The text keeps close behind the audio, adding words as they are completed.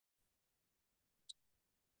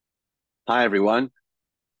Hi, everyone.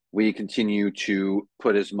 We continue to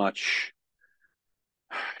put as much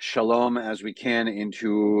shalom as we can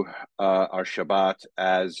into our Shabbat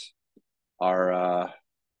as our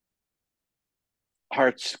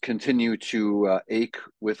hearts continue to ache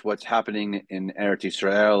with what's happening in Eretz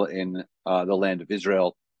Israel, in the land of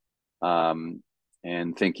Israel, and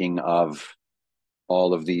thinking of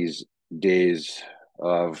all of these days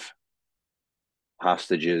of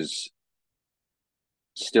hostages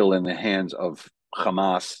still in the hands of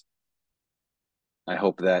Hamas. I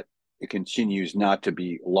hope that it continues not to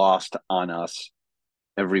be lost on us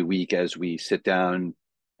every week as we sit down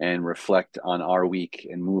and reflect on our week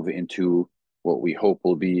and move into what we hope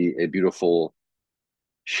will be a beautiful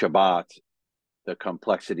Shabbat, the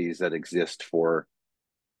complexities that exist for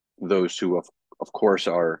those who, of course,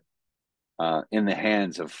 are in the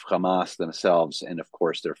hands of Hamas themselves and, of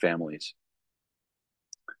course, their families.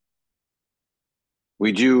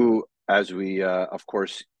 We do, as we, of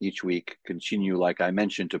course, each week continue, like I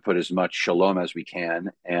mentioned, to put as much shalom as we can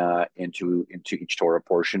into each Torah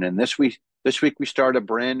portion. And this week we start a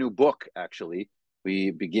brand new book. Actually, we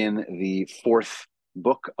begin the fourth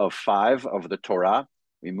book of 5 of the Torah.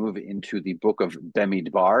 We move into the book of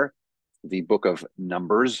Bemidbar, the book of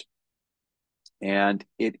Numbers, and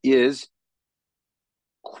it is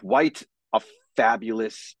quite a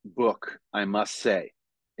fabulous book, I must say.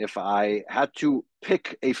 If I had to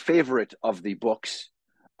pick a favorite of the books,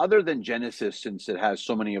 other than Genesis, since it has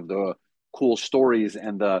so many of the cool stories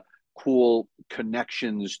and the cool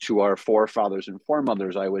connections to our forefathers and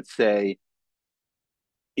foremothers, I would say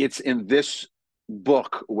it's in this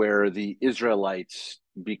book where the Israelites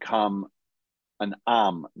become an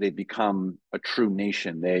Am, they become a true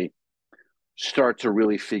nation. They start to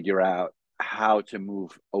really figure out how to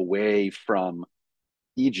move away from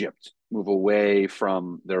Egypt, move away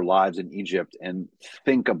from their lives in Egypt, and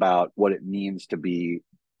think about what it means to be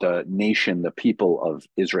the nation, the people of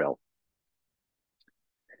Israel.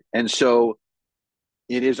 And so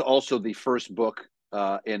it is also the first book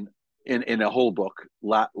in a whole book.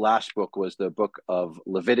 Last book was the book of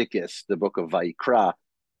Leviticus, the book of Vayikra.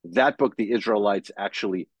 That book, the Israelites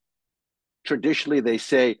actually, traditionally, they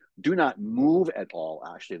say, do not move at all.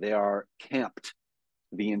 Actually, they are camped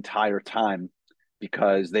the entire time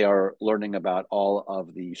because they are learning about all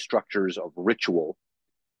of the structures of ritual.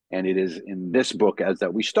 And it is in this book, as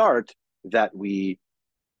that we start, that we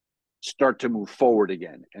start to move forward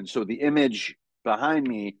again. And so the image behind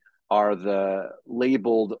me are the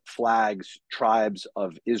labeled flags, tribes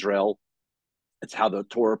of Israel. It's how the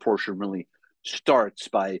Torah portion really starts,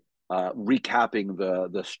 by recapping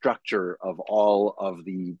the structure of all of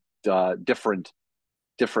the different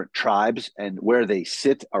tribes and where they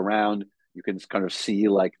sit around. You can kind of see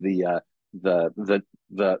like the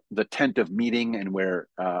tent of meeting, and where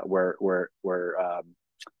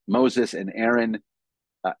Moses and Aaron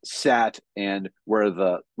sat, and where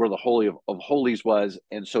the Holy of Holies was.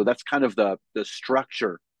 And so that's kind of the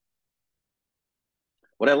structure.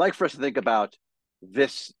 What I like for us to think about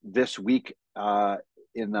this week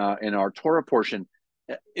in our Torah portion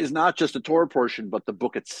is not just the Torah portion, but the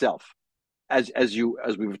book itself. As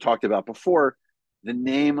we've talked about before, the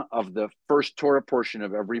name of the first Torah portion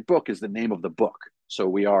of every book is the name of the book. So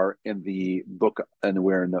we are in the book, and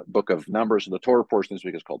we're in the book of Numbers, and the Torah portion this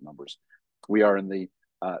week is called Numbers. We are in the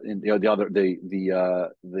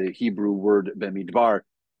Hebrew word Bemidbar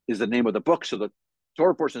is the name of the book. So the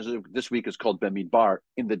Torah portion this week is called Bemidbar,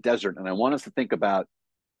 in the desert. And I want us to think about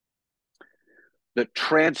the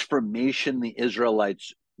transformation the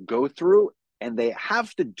Israelites go through, and they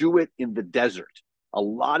have to do it in the desert. A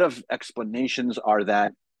lot of explanations are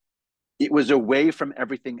that it was away from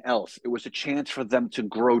everything else. It was a chance for them to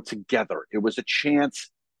grow together. It was a chance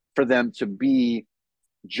for them to be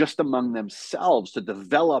just among themselves, to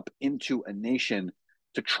develop into a nation,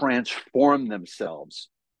 to transform themselves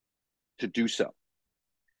to do so.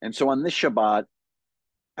 And so on this Shabbat,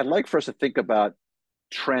 I'd like for us to think about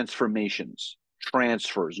transformations,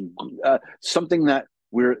 transfers, something that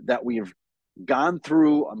we've gone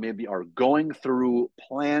through, or maybe are going through,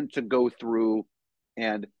 plan to go through,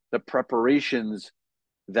 and the preparations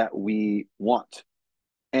that we want.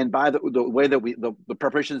 And by the way that the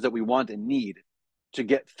preparations that we want and need to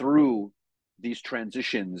get through these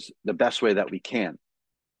transitions the best way that we can.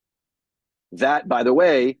 That, by the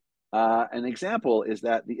way, an example is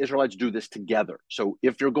that the Israelites do this together. So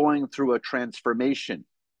if you're going through a transformation,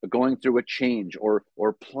 going through a change, or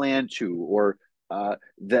plan to, or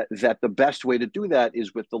that the best way to do that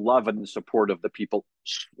is with the love and the support of the people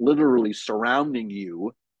literally surrounding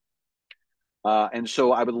you. And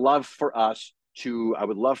so I would love for us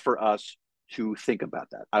to think about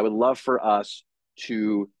that. I would love for us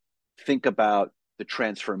to think about the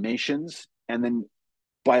transformations, and then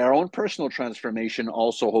by our own personal transformation,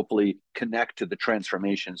 also hopefully connect to the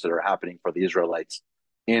transformations that are happening for the Israelites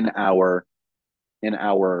in our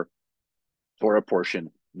Torah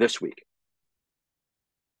portion this week.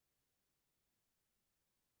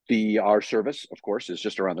 Our service, of course, is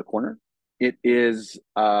just around the corner. It is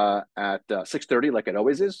at 6:30, like it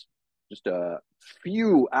always is, just a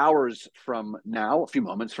few hours from now, a few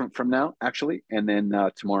moments from now, actually. And then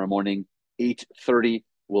tomorrow morning, 8:30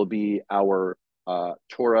 will be our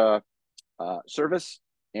Torah service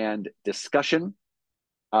and discussion.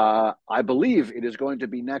 I believe it is going to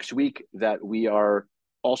be next week that we are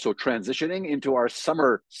also transitioning into our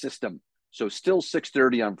summer system. So still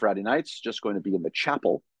 6:30 on Friday nights, just going to be in the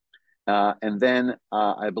chapel. And then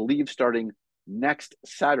I believe starting next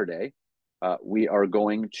Saturday, we are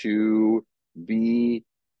going to be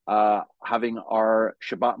having our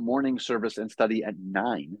Shabbat morning service and study at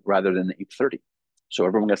 9 rather than 8:30. So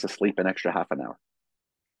everyone gets to sleep an extra half an hour.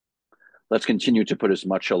 Let's continue to put as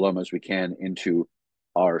much shalom as we can into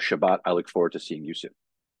our Shabbat. I look forward to seeing you soon.